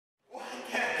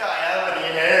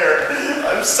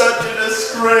I'm such a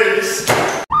disgrace.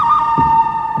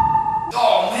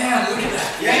 Oh man, look at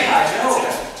that. Yeah, I know.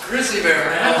 Grizzly bear,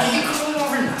 man. You can call it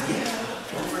overnight. Yeah.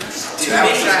 Dude, I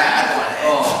wish I had one.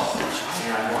 Oh.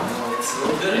 It's a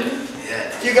little good.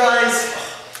 Yeah. You guys,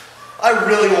 I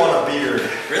really want a beard.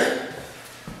 Really?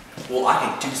 Well, I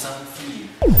can do something for you.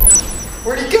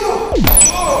 Where'd he go?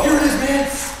 Oh, here it is, man.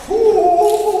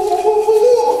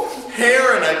 Ooh,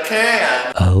 hair in a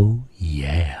can. Oh,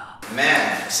 yeah.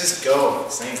 Man, let's just go.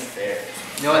 This ain't fair.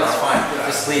 You know what? It's fine.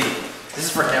 Just leave. This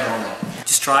is for him only.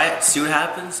 Just try it, see what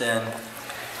happens, and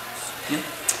yeah.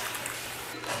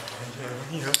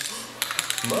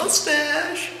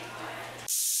 Mustache.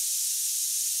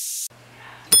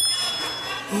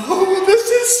 Oh, this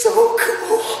is so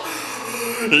cool.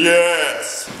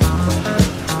 Yes.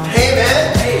 Hey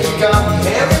man, hey, you got me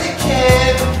hair in a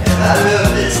can, and I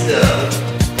love this stuff.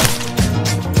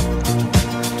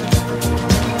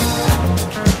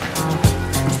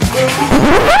 Dude,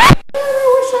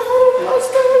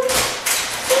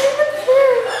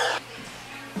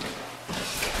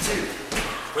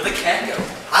 where'd the can go?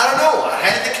 I don't know, I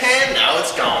had the can, now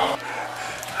it's gone.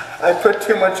 I put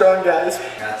too much on, guys.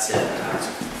 That's it.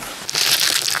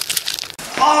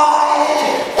 Oh!